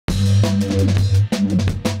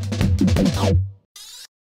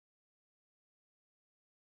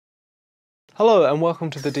Hello and welcome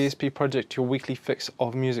to the DSP Project, your weekly fix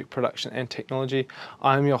of music production and technology.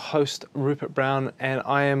 I'm your host Rupert Brown and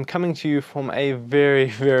I am coming to you from a very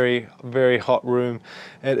hot room.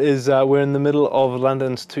 It is we're in the middle of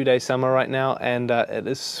London's 2-day summer right now and it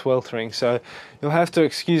is sweltering, so you'll have to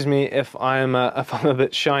excuse me if I'm a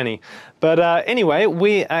bit shiny. But anyway,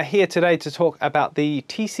 we are here today to talk about the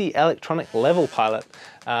TC Electronic Level Pilot.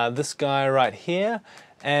 This guy right here.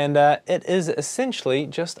 And it is essentially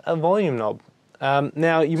just a volume knob.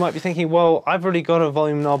 Now you might be thinking, well, I've already got a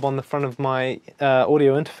volume knob on the front of my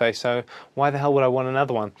audio interface, so why the hell would I want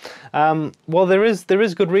another one? Well, there is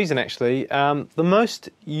good reason actually. The most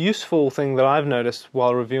useful thing that I've noticed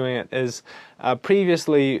while reviewing it is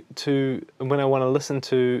previously to when I want to listen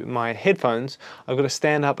to my headphones, I've got to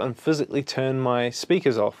stand up and physically turn my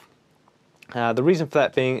speakers off. The reason for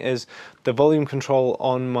that being is the volume control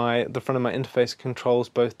on the front of my interface controls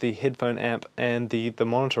both the headphone amp and the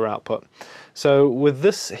monitor output. So with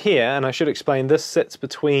this here, and I should explain, this sits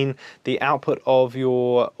between the output of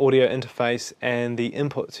your audio interface and the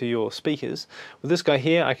input to your speakers. With this guy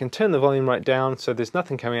here, I can turn the volume right down so there's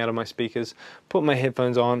nothing coming out of my speakers, put my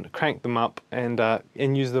headphones on, crank them up, and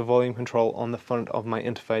use the volume control on the front of my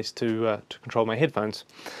interface to control my headphones.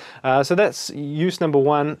 So that's use number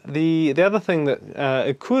one. The other thing that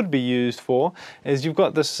it could be used for is you've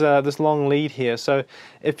got this long lead here. So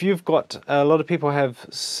if you've got, a lot of people have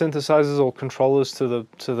synthesizers or controllers to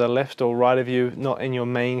the left or right of you, not in your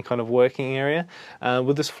main kind of working area.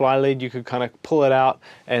 With this fly lead, you could kind of pull it out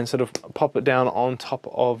and sort of pop it down on top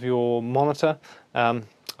of your monitor.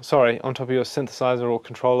 Sorry, on top of your synthesizer or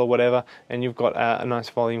controller, whatever, and you've got a nice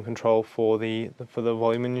volume control for the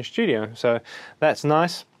volume in your studio. So that's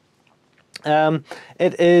nice.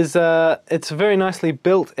 It's very nicely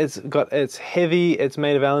built. It's heavy. It's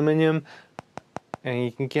made of aluminium, and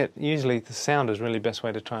you can get, usually the sound is really the best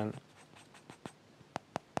way to try and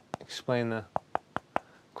explain the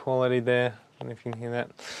quality there. I don't know if you can hear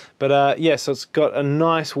that, but yeah, so it's got a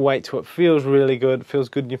nice weight to it. Feels really good. Feels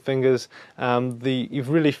good in your fingers. You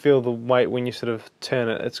really feel the weight when you sort of turn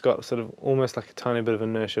it. It's got sort of almost like a tiny bit of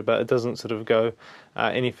inertia, but it doesn't sort of go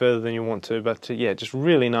any further than you want to. But yeah, just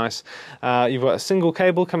really nice. You've got a single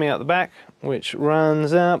cable coming out the back, which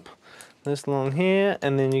runs up this long here,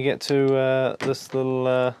 and then you get to this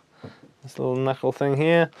little knuckle thing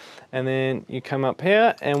here, and then you come up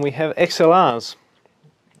here, and we have XLRs.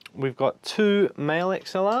 We've got two male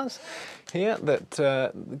XLRs here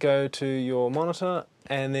that go to your monitor,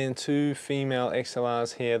 and then two female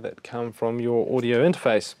XLRs here that come from your audio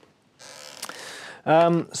interface.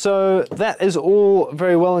 So that is all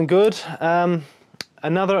very well and good.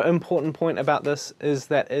 Another important point about this is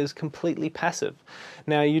that it is completely passive.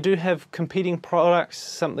 Now you do have competing products,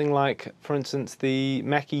 something like, for instance, the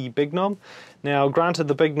Mackie Big Knob. Now granted,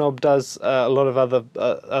 the Big Knob does a lot of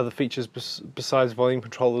other features besides volume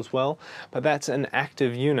control as well, but that's an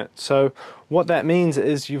active unit. So what that means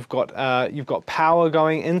is you've got power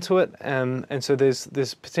going into it, and so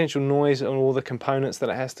there's potential noise on all the components that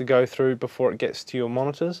it has to go through before it gets to your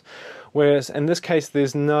monitors. Whereas in this case,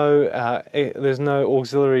 there's no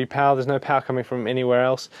auxiliary power. There's no power coming from anywhere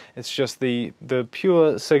else. It's just the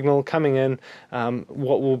pure signal coming in.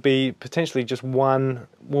 What will be potentially just one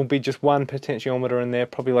potentiometer in there,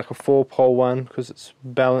 probably like a 4-pole one because it's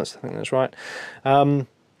balanced. I think that's right.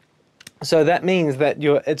 So that means that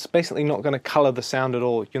it's basically not going to color the sound at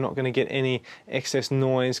all. You're not going to get any excess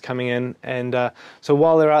noise coming in. And so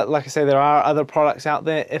while there are, like I say, there are other products out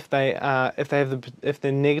there, if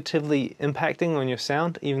they're negatively impacting on your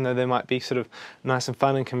sound, even though they might be sort of nice and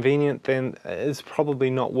fun and convenient, then it's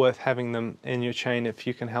probably not worth having them in your chain if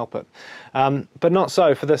you can help it. But not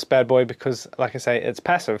so for this bad boy, because, like I say, it's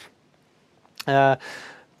passive.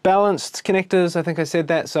 Balanced connectors, I think I said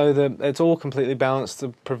that, so it's all completely balanced to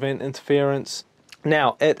prevent interference.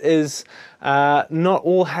 Now, it is not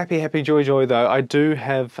all happy joy though. I do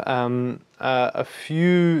have a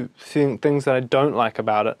few things that I don't like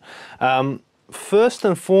about it. First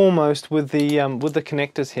and foremost, with the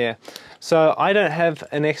connectors here. So I don't have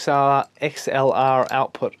an XLR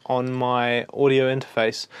output on my audio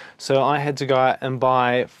interface, so I had to go out and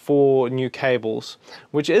buy 4 new cables,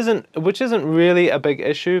 which isn't really a big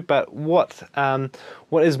issue. But what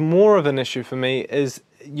is more of an issue for me is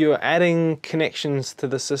you're adding connections to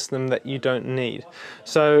the system that you don't need.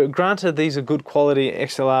 So granted, these are good quality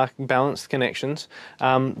XLR balanced connections,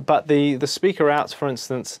 but the speaker outs, for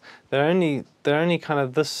instance, they're only kind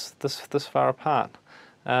of this far apart.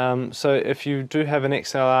 So if you do have an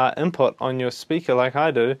XLR input on your speaker like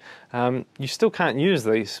I do, you still can't use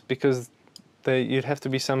these because you'd have to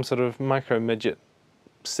be some sort of micro midget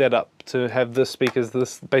set up to have the speakers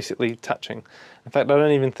this basically touching. In fact, I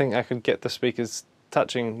don't even think I could get the speakers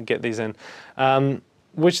touching, get these in.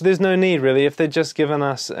 Which there's no need really. If they're just given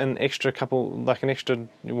us an extra couple, like an extra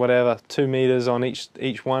whatever 2 meters on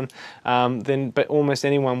each one, then but almost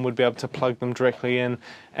anyone would be able to plug them directly in,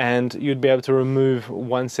 and you'd be able to remove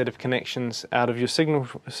one set of connections out of your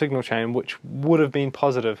signal chain, which would have been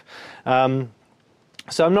positive.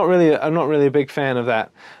 So I'm not really a big fan of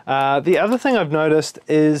that. The other thing I've noticed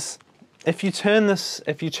is, if you turn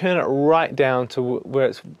it right down to where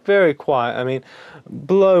it's very quiet, I mean,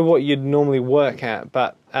 below what you'd normally work at,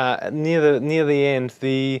 but near the end,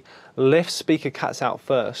 the left speaker cuts out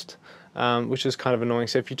first, which is kind of annoying.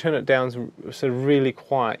 So if you turn it down sort of really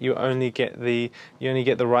quiet, you only get the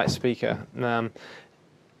right speaker.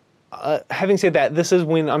 Having said that, this is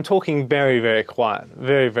when I'm talking very, very quiet,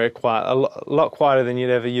 very, very quiet, a lot quieter than you'd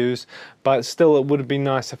ever use, but still it would be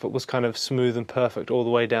nice if it was kind of smooth and perfect all the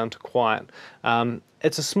way down to quiet.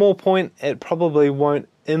 It's a small point, it probably won't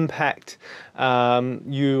impact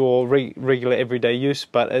your regular everyday use,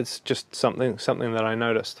 but it's just something that I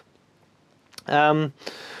noticed. So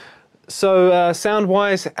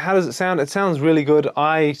sound-wise, how does it sound? It sounds really good.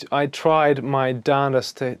 I tried my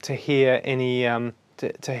darndest to hear any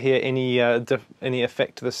any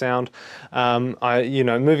effect to the sound.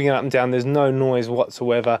 Moving it up and down, there's no noise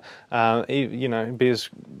whatsoever. Be as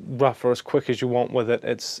rough or as quick as you want with it.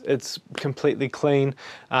 It's completely clean.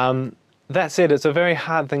 That said, it's a very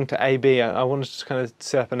hard thing to A/B. I wanted to kind of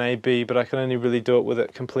set up an A/B, but I can only really do it with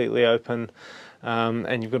it completely open,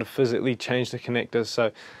 and you've got to physically change the connectors.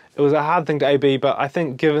 So it was a hard thing to A/B, but I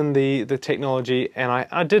think given the technology, and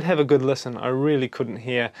I did have a good listen, I really couldn't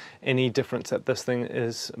hear any difference that this thing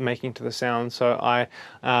is making to the sound. So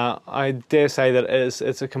I dare say that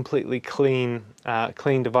it's a completely clean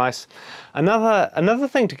device. Another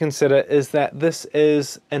thing to consider is that this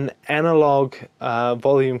is an analog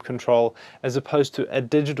volume control as opposed to a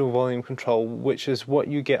digital volume control, which is what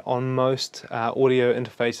you get on most audio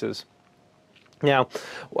interfaces. Now,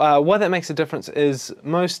 why that makes a difference is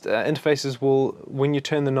most interfaces will, when you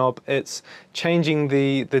turn the knob, it's changing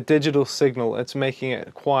the digital signal, it's making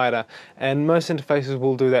it quieter, and most interfaces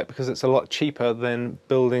will do that because it's a lot cheaper than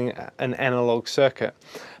building an analog circuit.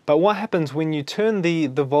 But what happens when you turn the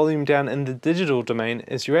volume down in the digital domain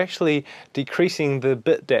is you're actually decreasing the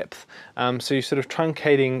bit depth. So you're sort of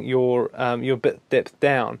truncating your bit depth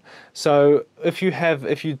down. So if you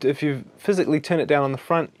physically turn it down on the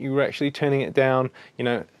front, you're actually turning it down,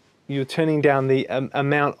 you're turning down the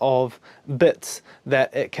amount of bits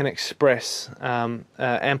that it can express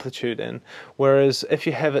amplitude in. Whereas if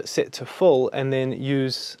you have it set to full and then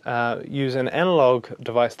use an analog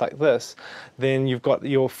device like this, then you've got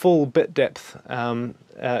your full bit depth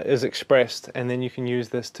is expressed, and then you can use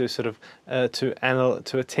this to sort of to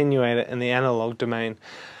attenuate it in the analog domain.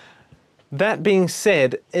 That being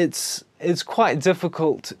said, it's quite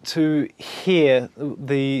difficult to hear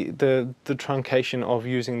the truncation of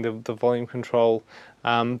using the volume control,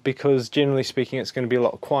 because generally speaking it's going to be a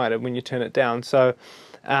lot quieter when you turn it down. So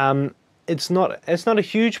it's not a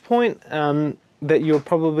huge point that you're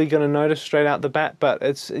probably going to notice straight out the bat, but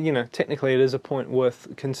it's technically it is a point worth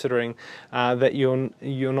considering, that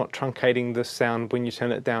you're not truncating the sound when you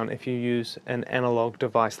turn it down if you use an analog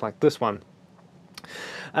device like this one.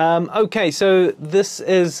 Okay, so this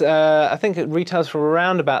is, I think it retails for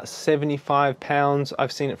around about £75.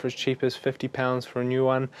 I've seen it for as cheap as £50 for a new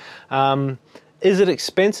one. Is it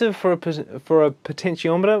expensive for a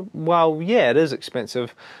potentiometer? Well, yeah, it is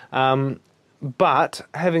expensive. But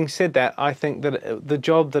having said that, I think that the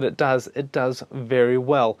job that it does very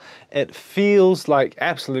well. It feels like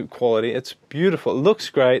absolute quality. It's beautiful. It looks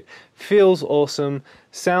great. Feels awesome.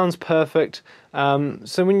 Sounds perfect.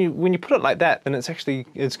 So when you put it like that, then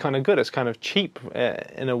it's kind of good. It's kind of cheap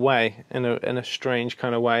in a way, in a strange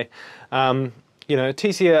kind of way.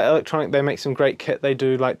 TC Electronic, they make some great kit. They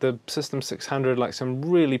do like the System 600, like some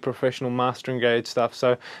really professional mastering grade stuff.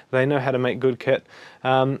 So they know how to make good kit,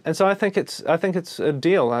 and so I think it's a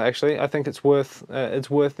deal. Actually, I think it's worth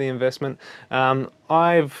the investment.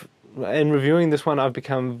 In reviewing this one, I've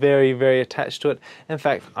become very, very attached to it. In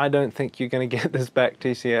fact, I don't think you're going to get this back,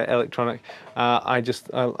 TC Electronic. I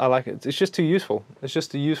like it. It's just too useful. It's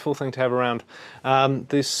just a useful thing to have around.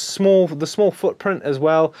 The small footprint as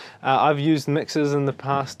well. I've used mixers in the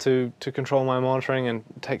past to control my monitoring, and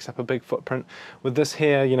it takes up a big footprint. With this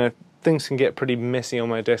here, things can get pretty messy on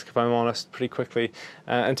my desk, if I'm honest, pretty quickly,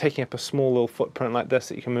 and taking up a small little footprint like this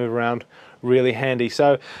that you can move around, really handy.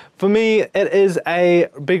 So for me, it is a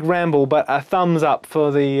big ramble, but a thumbs up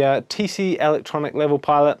for the TC Electronic Level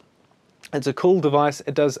Pilot. It's a cool device.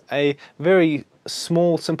 It does a very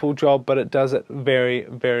small, simple job, but it does it very,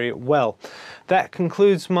 very well. That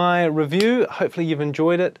concludes my review. Hopefully you've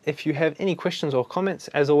enjoyed it. If you have any questions or comments,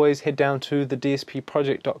 as always, head down to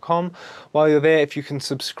TheDSPproject.com. While you're there, if you can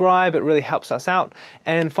subscribe, it really helps us out.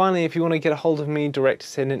 And finally, if you want to get a hold of me direct,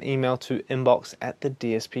 send an email to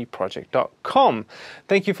inbox@TheDSPproject.com.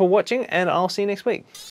 Thank you for watching, and I'll see you next week.